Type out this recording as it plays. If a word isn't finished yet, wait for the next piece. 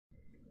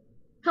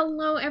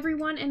Hello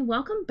everyone and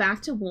welcome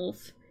back to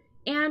Wolf.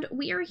 And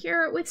we are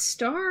here with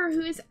Star,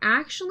 who is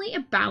actually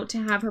about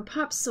to have her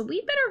pups, so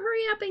we better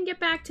hurry up and get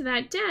back to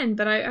that den.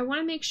 But I want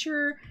to make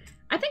sure,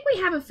 I think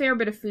we have a fair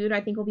bit of food, I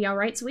think we'll be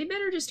alright, so we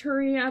better just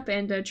hurry up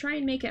and try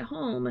and make it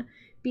home.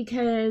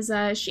 Because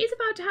she's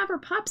about to have her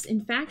pups.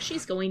 In fact,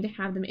 she's going to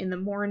have them in the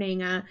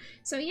morning.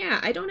 So yeah,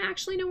 I don't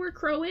actually know where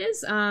Crow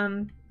is.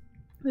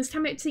 This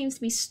time it seems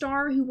to be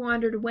Star who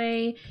wandered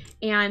away,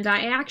 and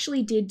I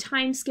actually did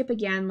time skip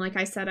again like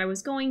I said I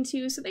was going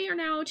to, so they are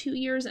now 2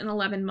 years and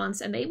 11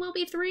 months, and they will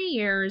be 3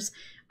 years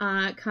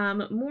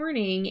come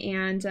morning,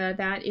 and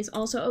that is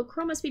also, oh,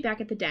 Crow must be back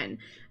at the den.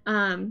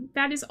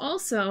 That is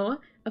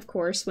also, of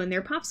course, when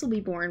their pups will be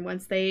born.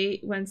 Once they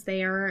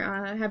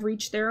are have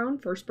reached their own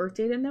first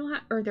birthday, then they'll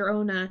or their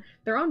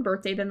own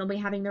birthday, then they'll be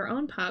having their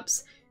own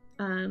pups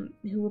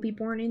who will be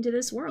born into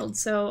this world.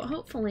 So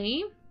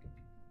hopefully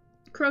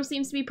Crow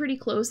seems to be pretty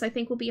close. I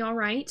think we'll be all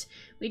right.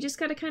 We just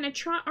got to kind of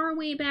trot our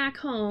way back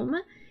home,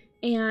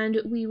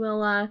 and we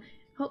will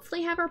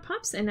hopefully have our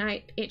pups. And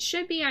it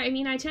should be, I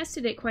mean, I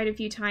tested it quite a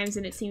few times,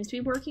 and it seems to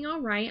be working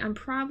all right. I'm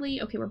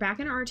probably, okay, we're back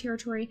in our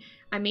territory.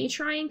 I may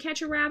try and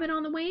catch a rabbit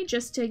on the way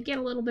just to get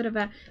a little bit of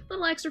a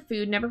little extra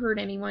food. Never hurt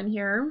anyone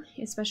here,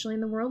 especially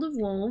in the world of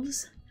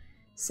wolves.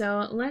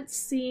 So let's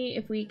see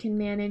if we can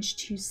manage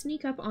to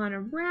sneak up on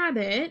a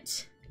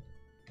rabbit,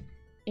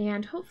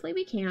 and hopefully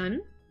we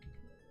can.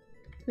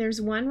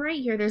 There's one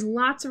right here. There's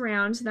lots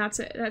around, so that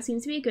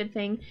seems to be a good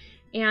thing.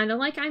 And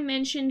like I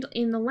mentioned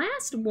in the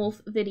last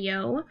wolf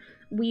video,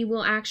 we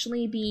will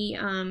actually be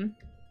time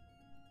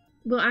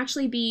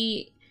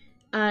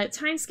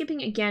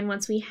skipping again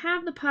once we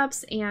have the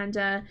pups,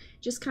 and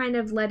just kind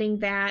of letting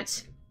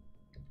that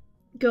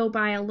go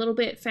by a little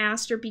bit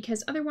faster,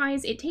 because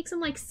otherwise it takes them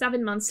like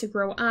 7 months to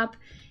grow up,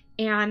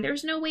 and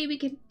there's no way we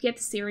could get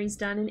the series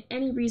done in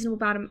any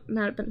reasonable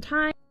amount of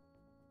time.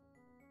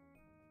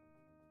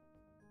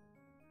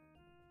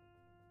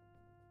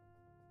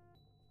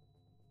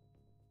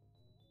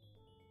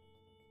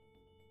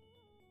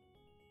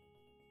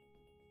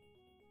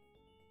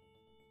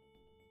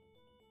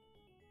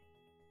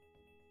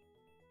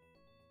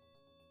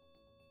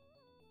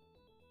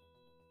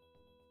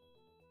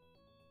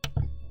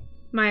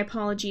 My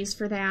apologies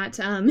for that,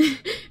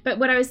 but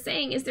what I was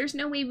saying is there's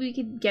no way we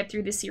could get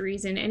through the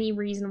series in any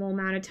reasonable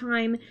amount of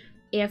time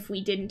if we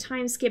didn't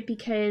time skip,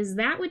 because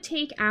that would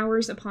take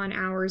hours upon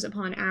hours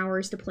upon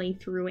hours to play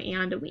through,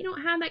 and we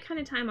don't have that kind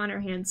of time on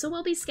our hands. So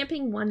we'll be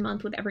skipping 1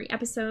 month with every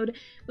episode,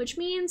 which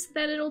means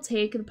that it'll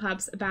take the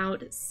pups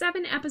about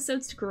 7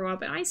 episodes to grow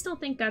up, and I still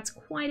think that's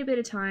quite a bit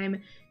of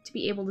time to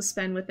be able to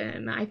spend with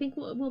them. I think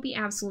we'll be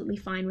absolutely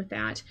fine with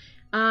that.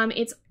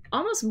 It's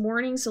almost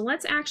morning, so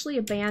let's actually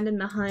abandon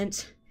the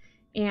hunt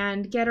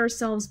and get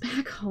ourselves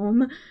back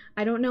home.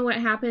 I don't know what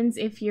happens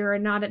if you're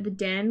not at the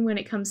den when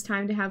it comes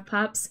time to have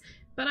pups,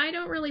 but I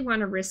don't really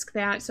want to risk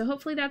that. So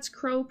hopefully that's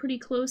Crow pretty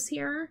close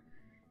here.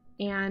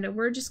 And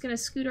we're just going to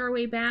scoot our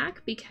way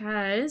back,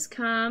 because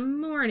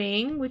come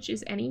morning, which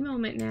is any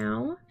moment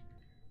now,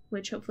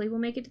 which hopefully we'll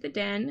make it to the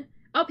den.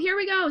 Oh, here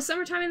we go!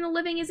 Summertime in the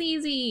living is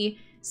easy!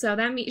 So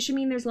that should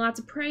mean there's lots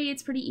of prey,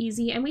 it's pretty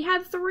easy, and we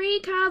had 3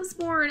 cubs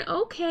born!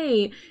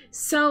 Okay,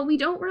 so we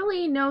don't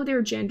really know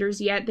their genders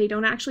yet. They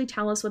don't actually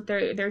tell us what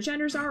their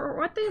genders are or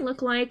what they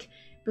look like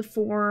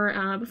before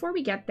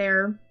we get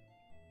there.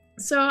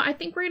 So I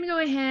think we're gonna go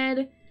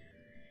ahead,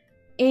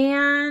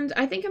 and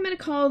I think I'm gonna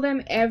call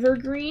them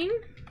Evergreen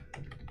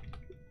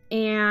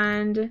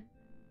and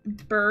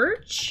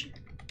Birch,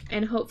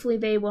 and hopefully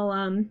they will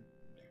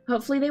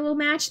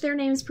match their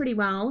names pretty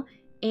well.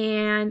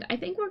 And I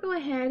think we'll go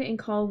ahead and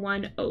call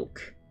one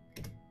Oak.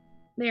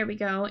 There we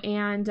go.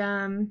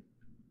 And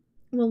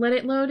we'll let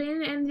it load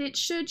in, and it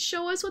should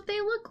show us what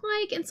they look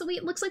like. And so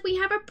it looks like we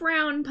have a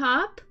brown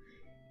pup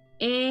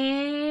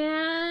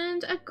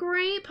and a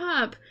gray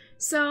pup.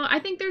 So I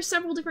think there's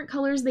several different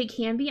colors they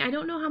can be. I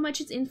don't know how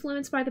much it's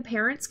influenced by the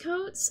parents'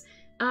 coats,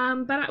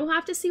 but we'll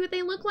have to see what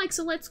they look like.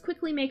 So let's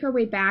quickly make our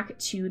way back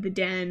to the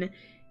den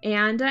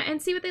and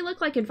see what they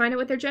look like and find out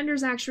what their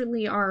genders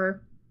actually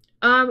are.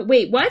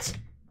 Wait, what?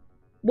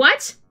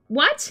 What?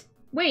 What?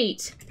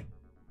 Wait.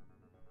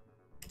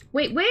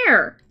 Wait,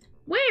 where?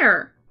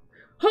 Where?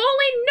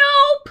 Holy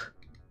nope!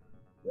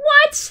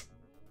 What?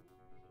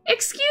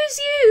 Excuse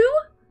you?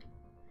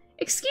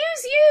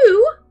 Excuse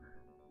you?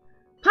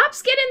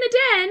 Pups, get in the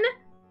den!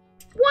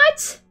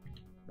 What?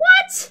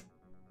 What?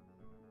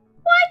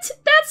 What?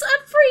 That's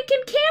a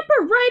freaking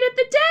camper right at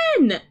the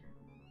den!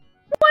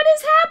 What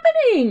is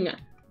happening?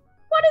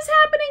 What is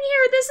happening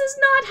here? This is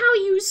not how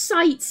you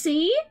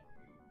sightsee.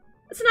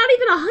 It's not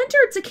even a hunter,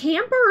 it's a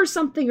camper or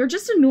something, or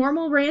just a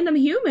normal random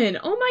human.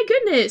 Oh my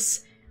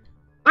goodness.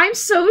 I'm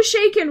so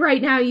shaken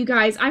right now, you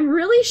guys. I'm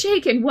really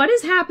shaken. What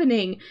is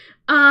happening?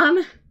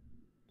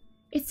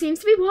 It seems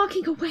to be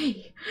walking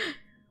away.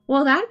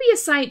 Well, that'd be a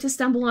sight to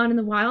stumble on in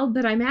the wild,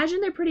 but I imagine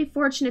they're pretty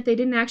fortunate they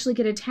didn't actually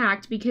get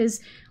attacked,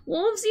 because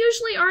wolves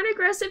usually aren't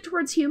aggressive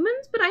towards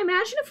humans, but I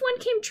imagine if one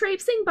came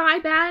traipsing by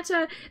that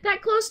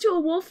close to a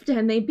wolf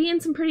den, they'd be in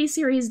some pretty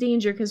serious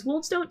danger, because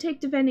wolves don't take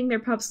defending their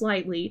pups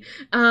lightly.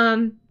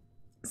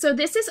 So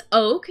this is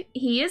Oak.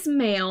 He is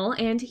male,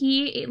 and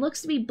it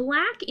looks to be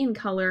black in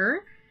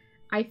color.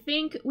 I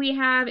think we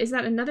have, is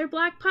that another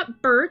black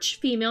pup?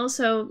 Birch, female,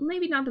 so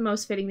maybe not the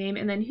most fitting name.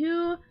 And then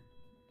who?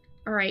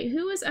 Alright,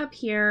 who is up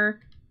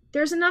here?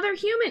 There's another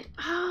human.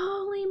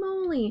 Holy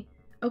moly.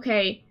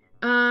 Okay,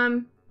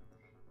 and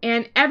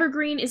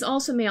Evergreen is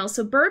also male,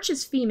 so Birch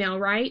is female,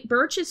 right?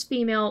 Birch is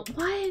female.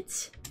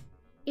 What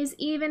is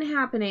even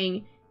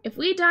happening? If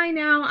we die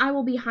now, I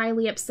will be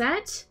highly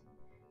upset.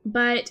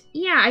 But,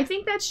 yeah, I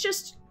think that's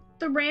just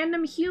the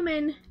random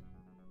human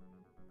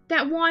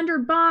that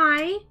wandered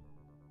by.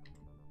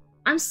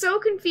 I'm so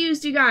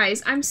confused, you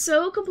guys. I'm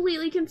so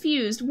completely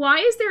confused. Why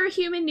is there a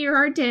human near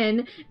our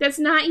den that's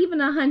not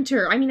even a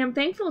hunter? I mean, I'm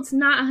thankful it's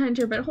not a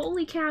hunter, but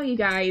holy cow, you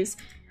guys.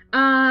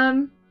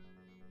 Wow,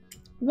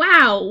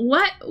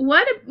 what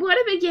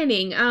a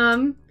beginning.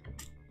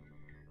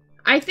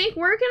 I think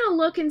we're gonna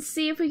look and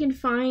see if we can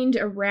find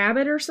a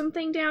rabbit or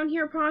something down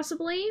here,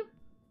 possibly.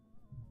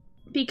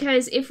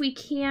 Because if we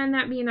can,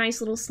 that'd be a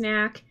nice little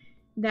snack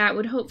that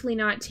would hopefully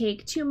not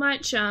take too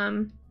much,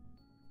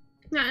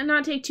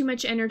 not take too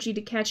much energy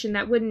to catch, and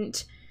that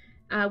wouldn't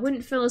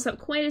fill us up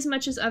quite as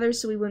much as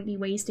others, so we wouldn't be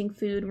wasting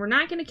food. We're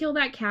not going to kill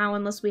that cow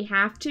unless we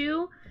have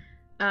to.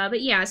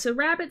 But yeah, so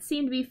rabbits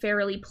seem to be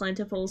fairly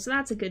plentiful, so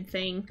that's a good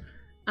thing.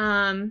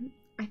 I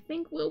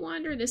think we'll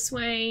wander this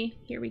way.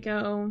 Here we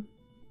go.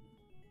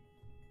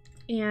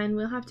 And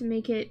we'll have to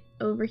make it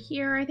over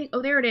here, I think.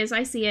 Oh, there it is.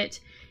 I see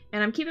it.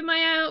 And I'm keeping my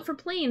eye out for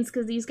planes,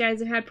 because these guys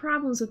have had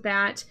problems with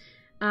that.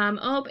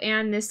 Oh,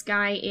 and this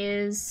guy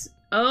is...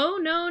 Oh,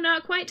 no,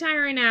 not quite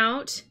tiring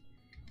out.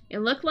 It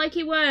looked like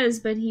he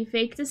was, but he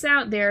faked us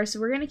out there, so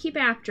we're going to keep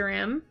after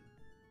him.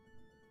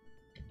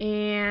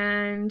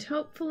 And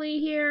hopefully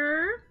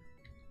here...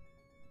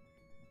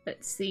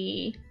 Let's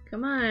see.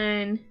 Come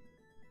on.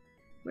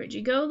 Where'd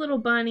you go, little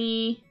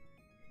bunny?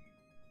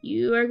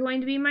 You are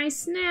going to be my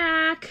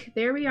snack.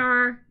 There we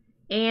are.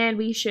 And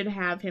we should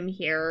have him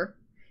here.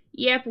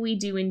 Yep, we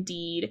do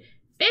indeed.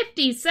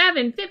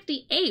 57,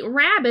 58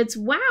 rabbits.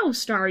 Wow,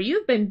 Star,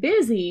 you've been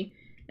busy.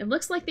 It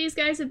looks like these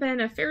guys have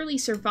been fairly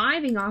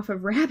surviving off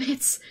of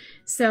rabbits.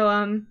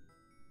 So,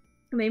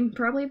 they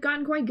probably have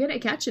gotten quite good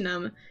at catching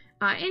them.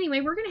 Anyway,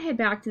 we're gonna head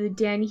back to the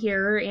den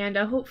here, and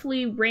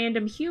hopefully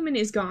random human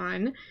is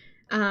gone.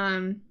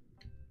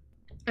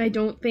 I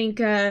don't think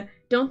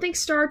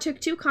Star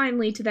took too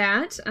kindly to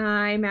that.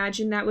 I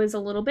imagine that was a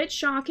little bit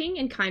shocking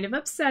and kind of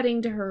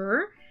upsetting to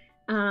her.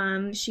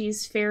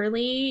 She's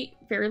fairly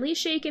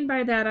shaken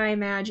by that, I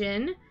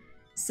imagine.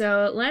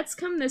 So let's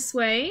come this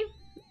way,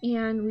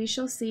 and we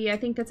shall see. I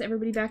think that's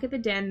everybody back at the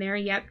den there.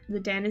 Yep, the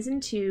den is in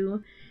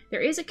 2.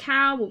 There is a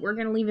cow, but we're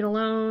gonna leave it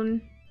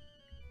alone.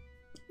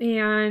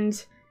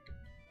 And,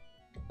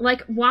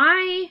 like,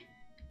 why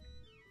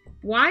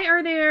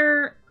are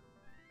there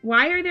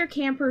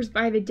campers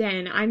by the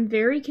den? I'm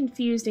very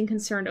confused and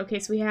concerned. Okay,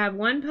 so we have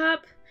one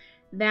pup.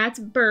 That's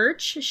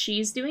Birch.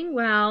 She's doing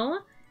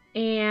well.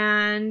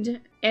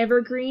 And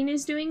Evergreen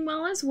is doing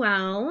well as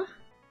well.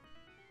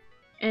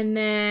 And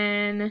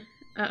then,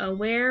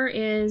 where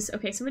is...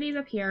 Okay, somebody's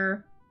up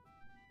here.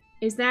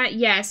 Is that...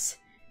 Yes,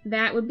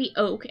 that would be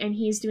Oak, and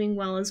he's doing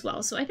well as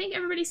well. So I think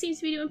everybody seems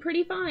to be doing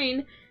pretty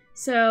fine.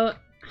 So...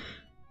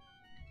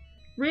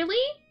 Really?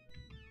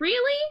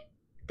 Really?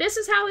 This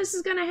is how this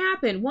is gonna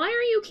happen. Why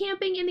are you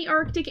camping in the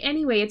Arctic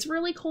anyway? It's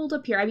really cold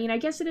up here. I mean, I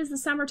guess it is the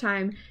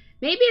summertime.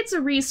 Maybe it's a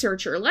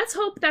researcher. Let's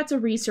hope that's a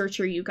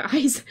researcher, you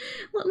guys.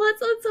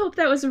 Let's hope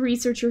that was a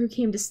researcher who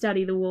came to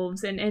study the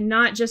wolves and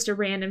not just a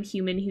random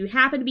human who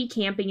happened to be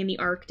camping in the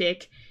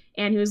Arctic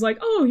and who was like,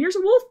 oh, here's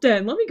a wolf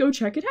den. Let me go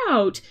check it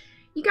out.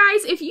 You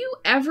guys, if you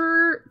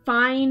ever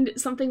find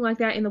something like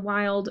that in the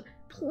wild,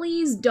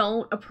 please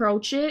don't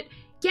approach it.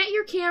 Get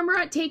your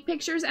camera, take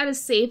pictures at a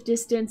safe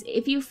distance.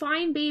 If you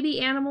find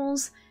baby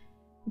animals,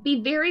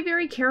 be very,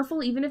 very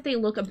careful, even if they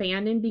look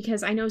abandoned,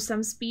 because I know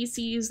some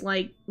species,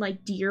 like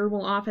deer,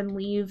 will often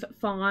leave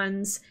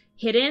fawns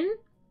hidden,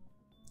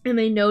 and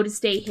they know to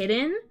stay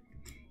hidden.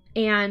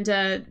 And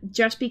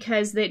just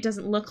because it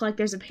doesn't look like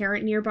there's a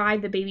parent nearby,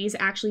 the baby is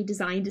actually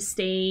designed to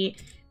stay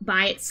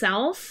by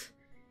itself.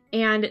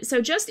 And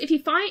so just if you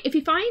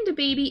find a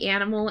baby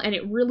animal and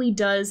it really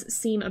does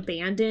seem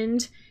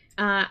abandoned,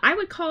 I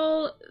would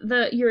call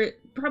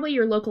probably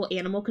your local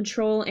animal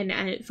control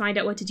and find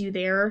out what to do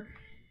there.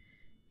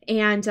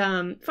 And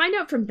find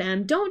out from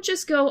them. Don't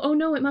just go, oh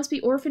no, it must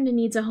be orphaned and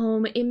needs a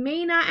home. It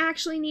may not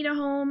actually need a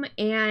home,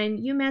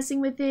 and you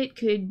messing with it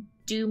could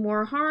do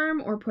more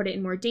harm or put it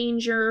in more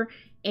danger.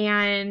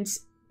 And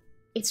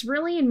it's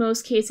really, in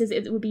most cases,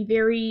 it would be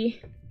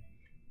very...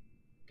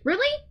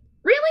 Really?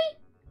 Really?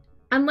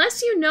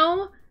 Unless you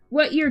know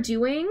what you're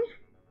doing,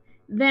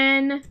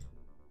 then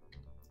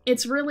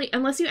it's really...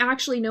 Unless you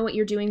actually know what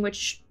you're doing,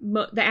 which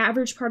the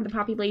average part of the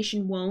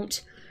population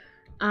won't,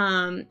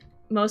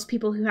 Most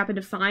people who happen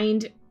to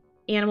find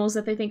animals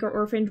that they think are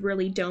orphaned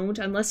really don't,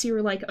 unless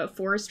you're like a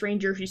forest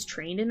ranger who's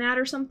trained in that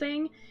or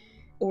something,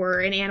 or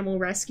an animal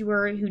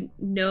rescuer who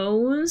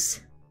knows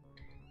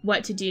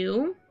what to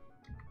do.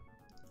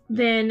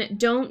 Then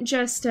don't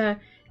just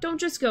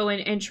go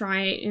in and try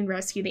and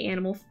rescue the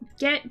animal.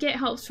 Get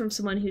help from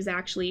someone who's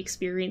actually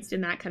experienced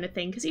in that kind of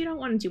thing, because you don't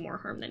want to do more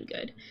harm than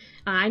good.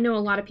 I know a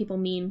lot of people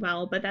mean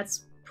well, but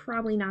that's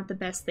probably not the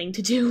best thing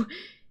to do.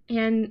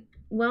 And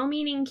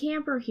well-meaning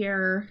camper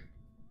here,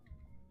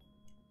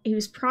 he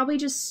was probably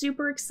just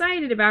super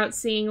excited about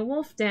seeing a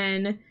wolf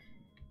den,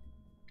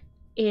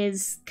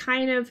 is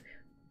kind of...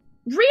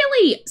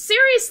 Really?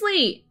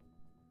 Seriously?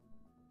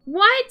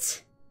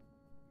 What?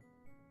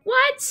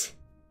 What?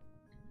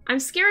 I'm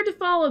scared to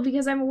follow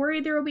because I'm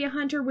worried there will be a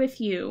hunter with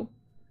you.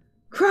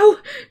 Crow!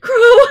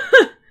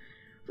 Crow!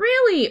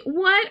 Really?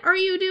 What are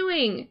you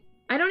doing?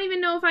 I don't even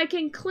know if I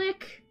can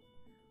click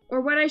or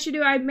what I should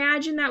do. I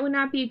imagine that would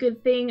not be a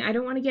good thing. I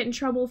don't want to get in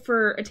trouble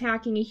for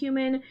attacking a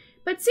human.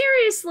 But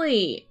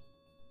seriously!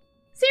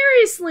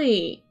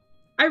 Seriously!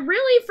 I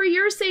really, for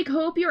your sake,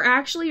 hope you're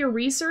actually a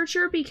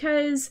researcher,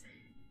 because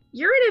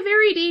you're in a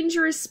very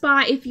dangerous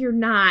spot if you're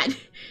not.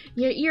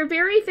 You're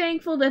very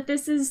thankful that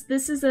this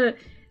is a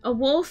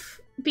wolf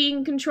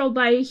being controlled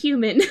by a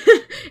human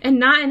and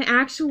not an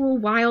actual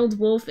wild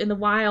wolf in the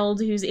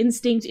wild whose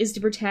instinct is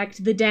to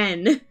protect the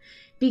den,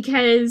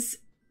 because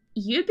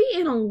you'd be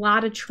in a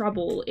lot of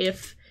trouble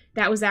if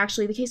that was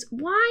actually the case.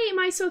 Why am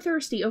I so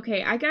thirsty?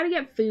 Okay, I gotta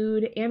get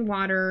food and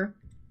water,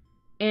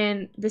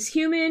 and this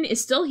human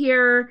is still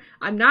here.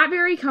 I'm not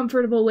very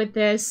comfortable with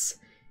this.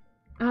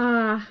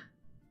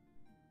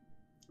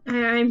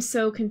 I'm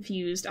so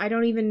confused. I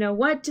don't even know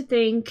what to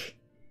think.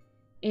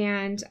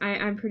 And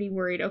I'm pretty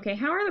worried. Okay,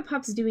 how are the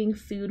pups doing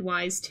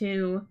food-wise,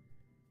 too?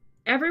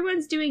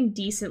 Everyone's doing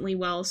decently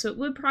well, so it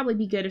would probably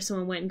be good if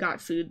someone went and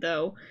got food,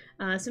 though.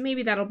 So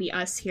maybe that'll be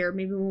us here.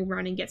 Maybe we'll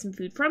run and get some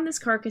food from this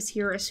carcass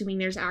here, assuming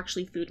there's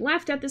actually food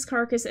left at this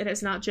carcass, and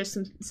it's not just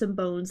some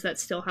bones that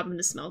still happen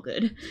to smell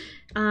good.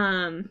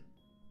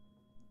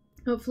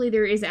 Hopefully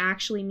there is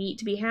actually meat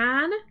to be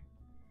had.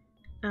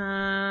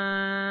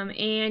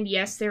 And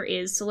yes, there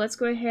is. So let's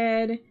go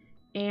ahead,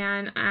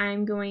 and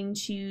I'm going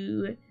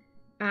to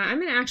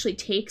actually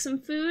take some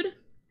food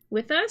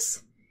with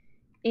us,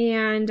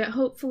 and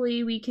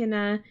hopefully we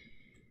can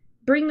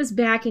bring this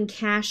back and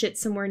cache it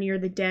somewhere near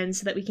the den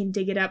so that we can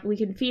dig it up. We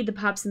can feed the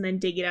pups and then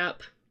dig it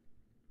up.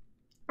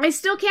 I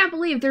still can't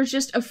believe there's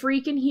just a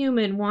freaking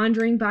human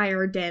wandering by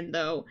our den,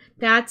 though.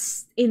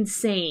 That's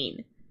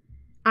insane.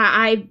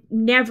 I've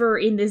never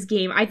in this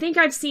game... I think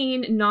I've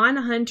seen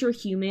non-hunter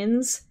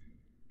humans,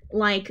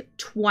 like,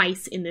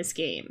 twice in this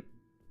game.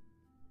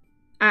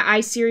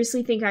 I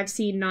seriously think I've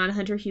seen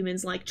non-hunter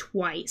humans, like,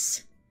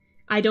 twice.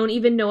 I don't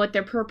even know what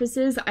their purpose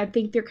is. I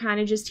think they're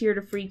kind of just here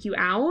to freak you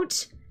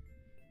out.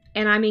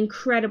 And I'm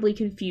incredibly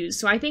confused.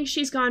 So I think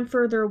she's gone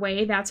further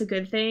away. That's a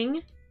good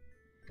thing.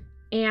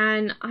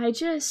 And I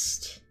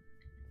just...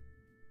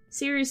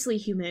 Seriously,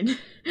 human.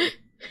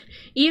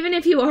 Even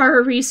if you are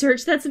a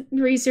researcher,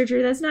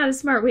 that's not a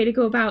smart way to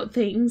go about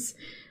things.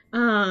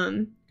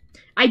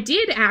 I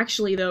did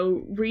actually,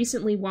 though,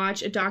 recently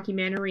watch a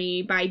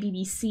documentary by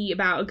BBC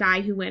about a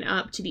guy who went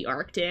up to the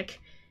Arctic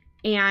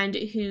and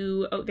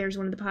who... Oh, there's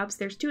one of the pups.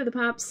 There's two of the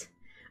pups.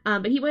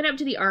 But he went up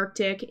to the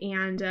Arctic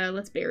and,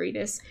 let's bury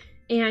this.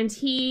 And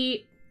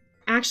he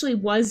actually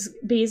was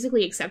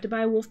basically accepted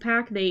by a wolf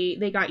pack.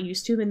 They got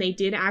used to him, and they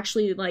did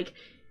actually, like...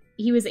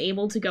 He was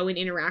able to go and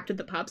interact with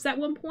the pups at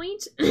one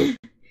point.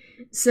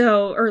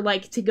 So, or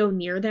like to go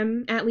near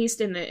them at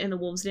least, and the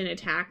wolves didn't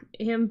attack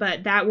him.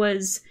 But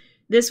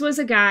this was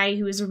a guy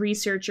who was a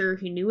researcher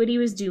who knew what he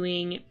was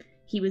doing.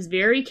 He was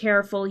very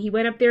careful. He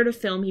went up there to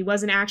film. He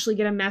wasn't actually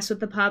going to mess with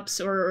the pups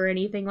or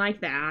anything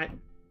like that.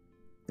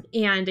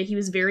 And he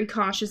was very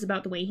cautious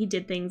about the way he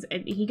did things.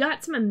 And he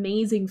got some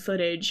amazing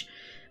footage.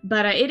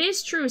 But it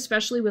is true,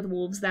 especially with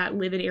wolves that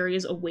live in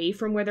areas away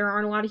from where there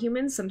aren't a lot of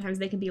humans, sometimes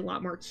they can be a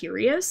lot more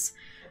curious.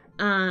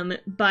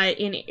 But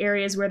in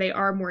areas where they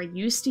are more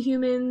used to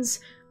humans,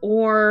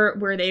 or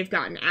where they've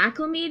gotten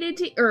acclimated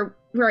to, or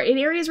in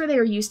areas where they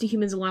are used to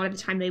humans, a lot of the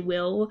time they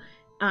will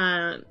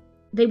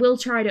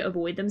try to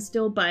avoid them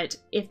still, but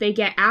if they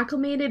get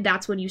acclimated,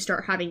 that's when you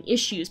start having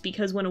issues,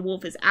 because when a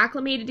wolf is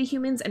acclimated to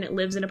humans and it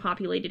lives in a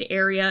populated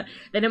area,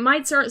 then it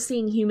might start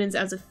seeing humans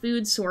as a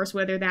food source,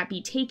 whether that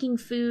be taking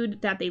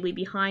food that they leave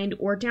behind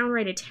or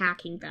downright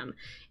attacking them.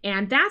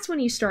 And that's when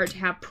you start to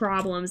have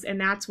problems, and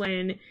that's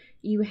when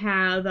you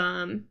have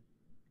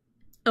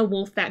a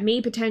wolf that may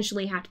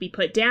potentially have to be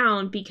put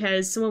down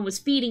because someone was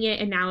feeding it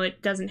and now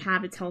it doesn't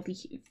have its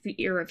healthy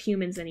fear of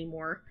humans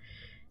anymore.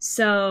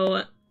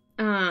 So,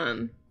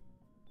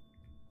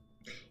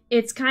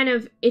 it's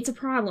a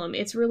problem.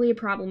 It's really a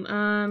problem.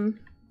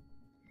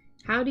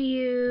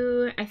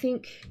 I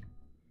think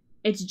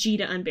it's G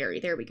to unbury.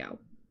 There we go.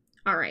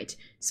 All right.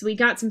 So we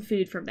got some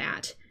food from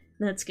that.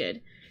 That's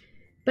good.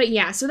 But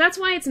yeah, so that's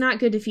why it's not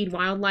good to feed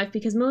wildlife,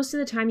 because most of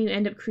the time you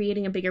end up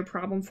creating a bigger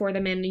problem for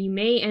them, and you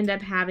may end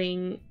up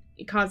having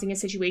causing a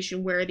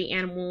situation where the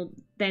animal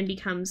then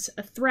becomes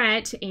a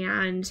threat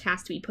and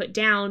has to be put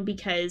down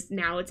because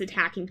now it's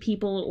attacking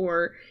people,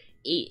 or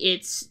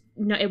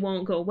it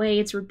won't go away,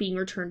 it's being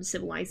returned to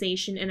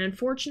civilization, and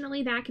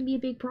unfortunately that can be a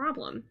big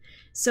problem.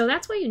 So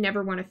that's why you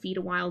never want to feed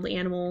a wild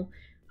animal.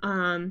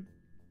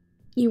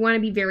 You want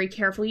to be very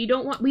careful. We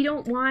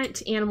don't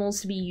want animals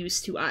to be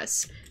used to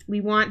us.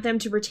 We want them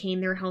to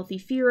retain their healthy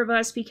fear of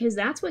us because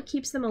that's what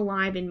keeps them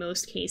alive in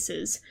most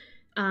cases.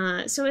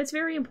 So it's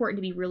very important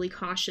to be really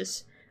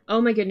cautious.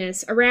 Oh my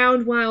goodness,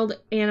 around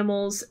wild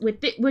animals,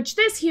 which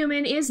this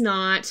human is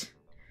not.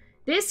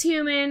 This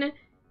human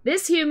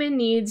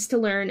needs to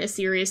learn a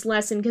serious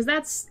lesson, because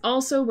that's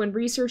also, when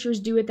researchers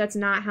do it, that's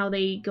not how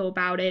they go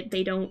about it.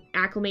 They don't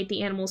acclimate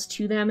the animals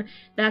to them.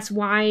 That's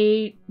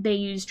why they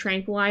use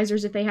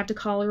tranquilizers if they have to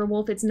collar a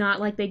wolf. It's not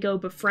like they go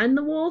befriend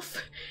the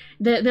wolf.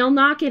 They'll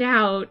knock it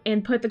out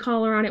and put the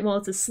collar on it while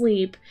it's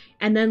asleep,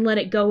 and then let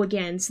it go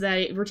again so that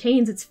it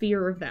retains its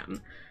fear of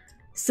them.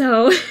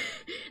 So,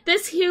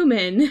 this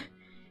human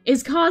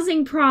is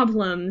causing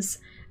problems.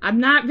 I'm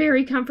not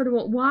very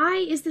comfortable. Why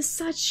is this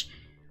such...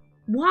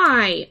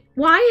 Why?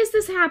 Why is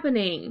this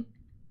happening?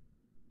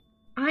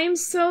 I'm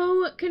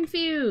so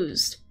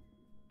confused.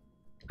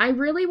 I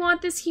really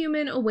want this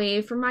human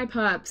away from my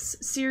pups.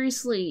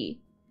 Seriously.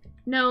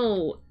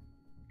 No.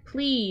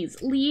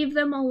 Please, leave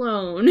them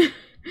alone.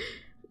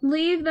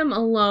 Leave them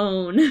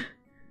alone.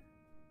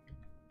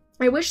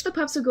 I wish the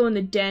pups would go in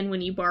the den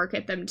when you bark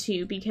at them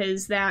too,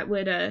 because that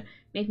would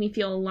make me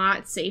feel a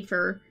lot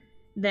safer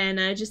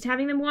than just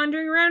having them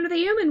wandering around with a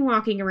human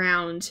walking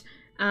around.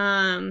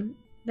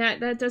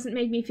 That doesn't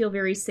make me feel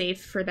very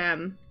safe for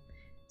them.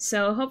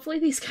 So hopefully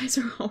these guys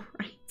are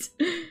alright.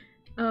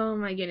 Oh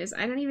my goodness.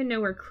 I don't even know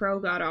where Crow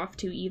got off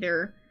to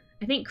either.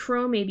 I think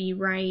Crow may be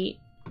right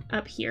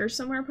up here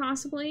somewhere,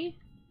 possibly.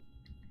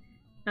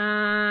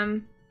 I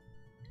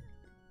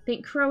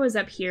think Crow is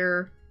up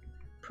here,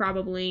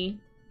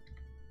 probably,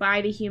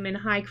 by the human.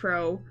 Hi,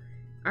 Crow.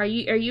 Are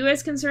you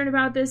as concerned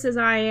about this as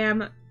I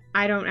am?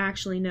 I don't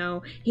actually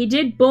know. He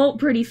did bolt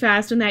pretty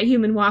fast when that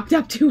human walked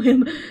up to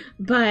him,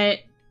 but...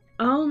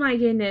 Oh my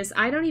goodness,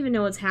 I don't even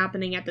know what's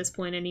happening at this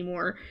point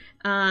anymore.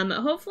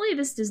 Hopefully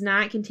this does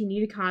not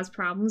continue to cause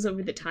problems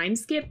over the time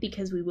skip,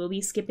 because we will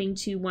be skipping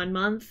to 1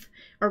 month,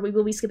 or we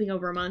will be skipping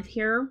over a month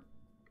here,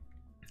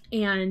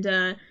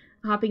 and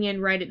hopping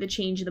in right at the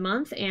change of the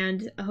month,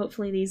 and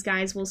hopefully these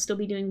guys will still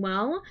be doing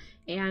well,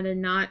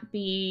 and not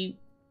be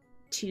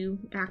too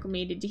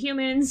acclimated to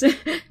humans.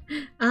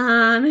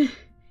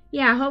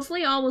 Yeah,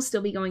 hopefully all will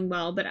still be going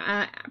well, but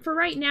for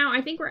right now,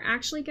 I think we're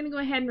actually going to go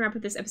ahead and wrap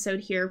up this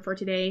episode here for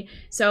today.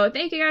 So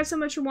thank you guys so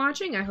much for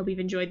watching. I hope you've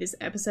enjoyed this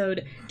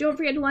episode. Don't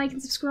forget to like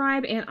and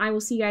subscribe, and I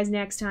will see you guys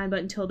next time, but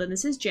until then,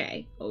 this is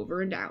Jay,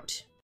 over and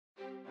out.